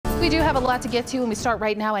We do have a lot to get to, and we start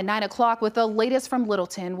right now at 9 o'clock with the latest from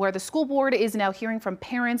Littleton, where the school board is now hearing from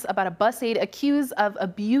parents about a bus aide accused of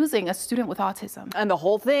abusing a student with autism. And the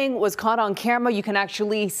whole thing was caught on camera. You can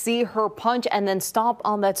actually see her punch and then stomp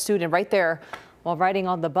on that student right there while riding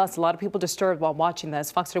on the bus. A lot of people disturbed while watching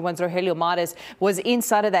this. FOX31's Rogelio was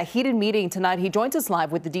inside of that heated meeting tonight. He joins us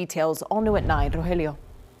live with the details. All new at 9. Rogelio.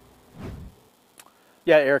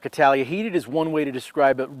 Yeah, Erica, Talia, heated is one way to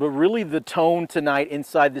describe it, but really the tone tonight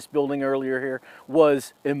inside this building earlier here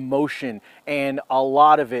was emotion, and a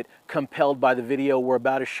lot of it compelled by the video we're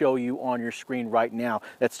about to show you on your screen right now.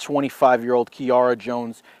 That's 25-year-old Kiara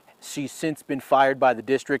Jones. She's since been fired by the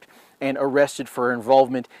district and arrested for her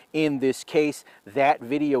involvement in this case. That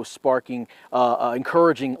video sparking,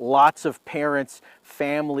 encouraging lots of parents,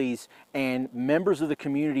 families, and members of the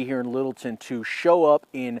community here in Littleton to show up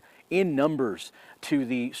in numbers to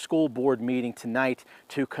the school board meeting tonight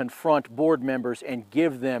to confront board members and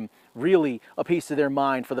give them really a piece of their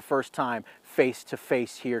mind for the first time face to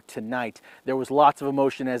face here tonight. There was lots of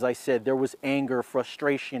emotion, as I said. There was anger,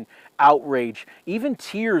 frustration, outrage, even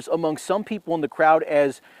tears among some people in the crowd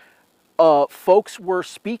as folks were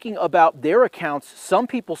speaking about their accounts. Some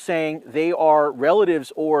people saying they are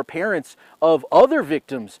relatives or parents of other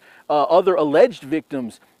victims, other alleged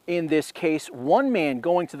victims in this case. One man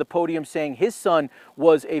going to the podium saying his son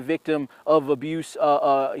was a victim of abuse.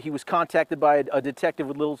 He was contacted by a detective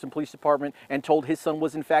with Littleton Police Department and told his son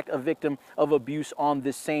was in fact a victim of abuse on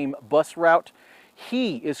this same bus route.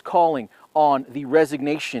 He is calling on the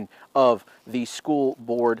resignation of the school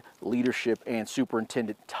board leadership and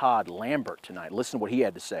Superintendent Todd Lambert tonight. Listen to what he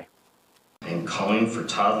had to say. And calling for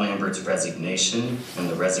Todd Lambert's resignation and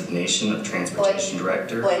the resignation of Transportation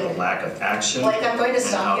Director for the lack of action I'm going to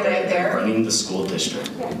stop you right there. Running the school district.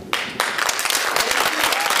 So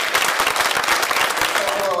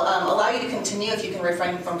I will allow you to continue if you can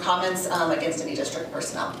refrain from comments against any district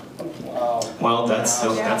personnel. Well, that's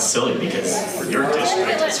silly because your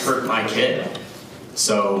district has hurt my kid.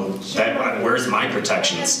 So where's my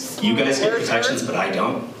protections? You guys get protections, but I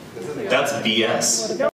don't. That's BS.